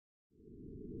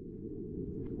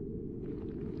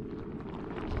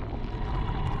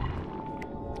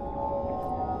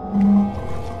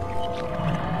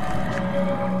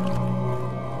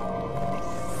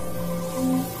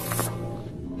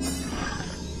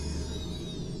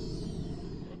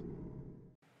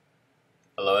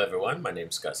Hello everyone, my name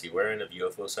is Scott Warren of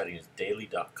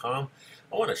UFOSightingsDaily.com.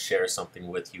 I want to share something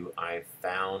with you I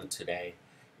found today.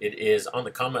 It is on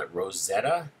the comet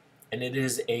Rosetta, and it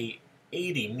is a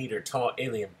 80-meter tall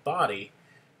alien body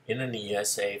in an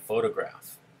ESA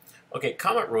photograph. Okay,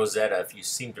 Comet Rosetta, if you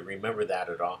seem to remember that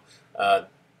at all,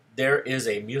 there is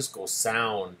a musical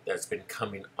sound that's been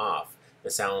coming off.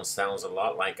 The sound sounds a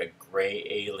lot like a gray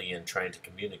alien trying to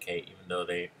communicate, even though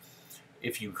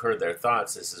if you heard their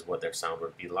thoughts, this is what their sound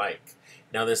would be like.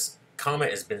 Now, this comet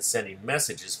has been sending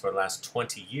messages for the last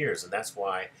 20 years, and that's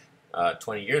why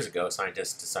 20 years ago,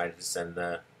 scientists decided to send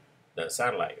the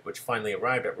satellite, which finally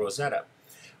arrived at Rosetta.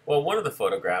 Well, one of the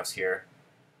photographs here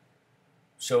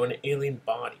show an alien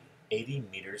body, 80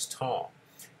 meters tall.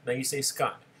 Now you say,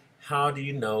 Scott, how do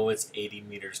you know it's 80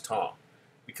 meters tall?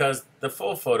 Because the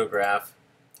full photograph,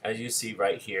 as you see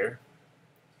right here,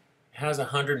 has a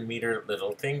 100-meter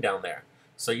little thing down there.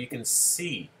 So you can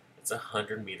see it's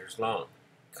 100 meters long.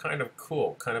 Kind of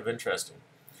cool, kind of interesting.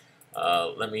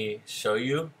 Let me show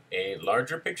you a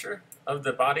larger picture of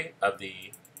the body of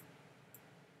the...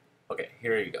 Okay,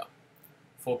 here you go.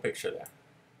 Full picture there.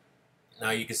 Now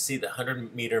you can see the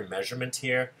 100-meter measurement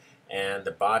here and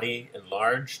the body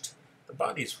enlarged. The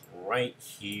body's right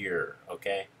here,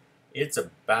 okay? It's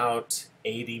about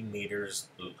 80 meters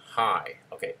high,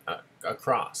 okay,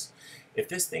 across. If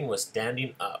this thing was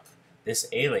standing up, this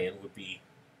alien would be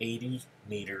 80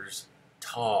 meters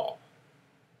tall.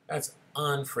 That's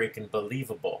unfreaking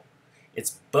believable.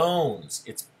 Its bones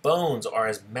are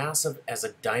as massive as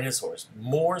a dinosaur's,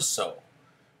 more so.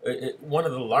 One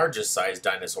of the largest sized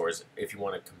dinosaurs, if you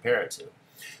want to compare it to.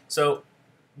 So,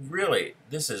 really,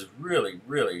 this is really,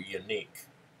 really unique.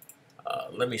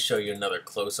 Let me show you another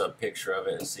close-up picture of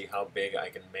it and see how big I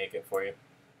can make it for you.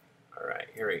 All right,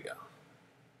 here we go.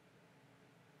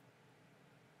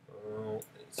 Oh,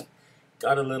 it's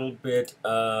got a little bit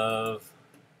of...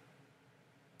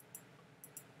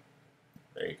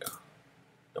 There you go.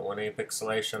 Don't want any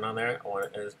pixelation on there. I want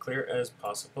it as clear as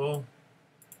possible.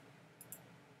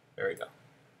 There we go.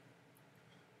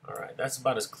 All right, that's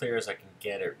about as clear as I can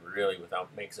get it, really,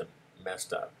 without making it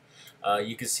messed up.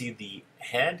 You can see the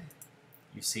head.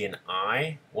 You see an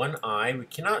eye, one eye. We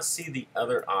cannot see the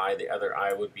other eye. The other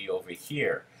eye would be over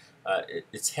here.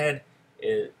 Its head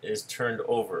is turned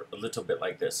over a little bit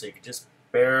like this, so you can just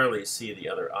barely see the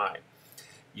other eye.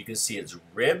 You can see its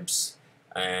ribs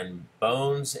and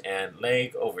bones and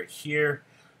leg over here.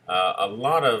 A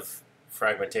lot of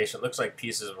fragmentation. It looks like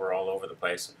pieces were all over the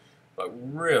place, but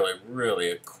really, really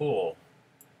a cool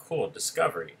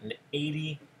discovery. An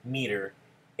 80-meter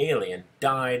alien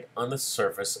died on the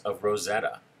surface of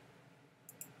Rosetta.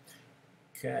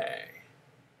 Okay,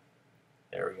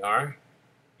 there we are.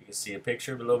 You can see a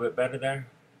picture a little bit better there.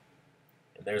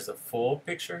 And there's a full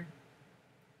picture.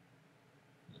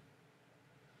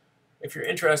 If you're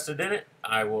interested in it,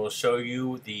 I will show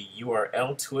you the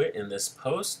URL to it in this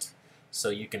post so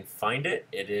you can find it.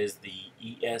 It is the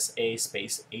ESA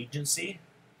Space Agency.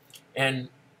 And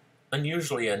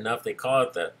unusually enough, they call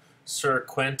it the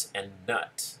Serqet and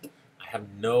nut. I have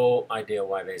no idea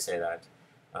why they say that.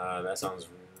 That sounds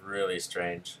really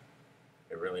strange.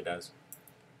 It really does.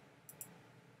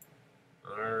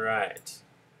 All right.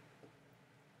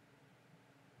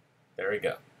 There we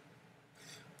go.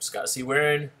 I'm Scott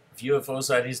Warren of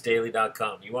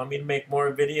UFOSightingsDaily.com. You want me to make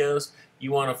more videos?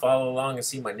 You want to follow along and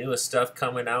see my newest stuff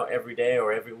coming out every day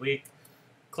or every week?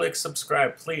 Click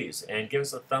subscribe, please, and give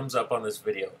us a thumbs up on this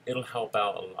video. It'll help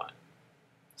out a lot.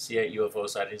 See you at UFO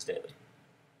Sightings Daily.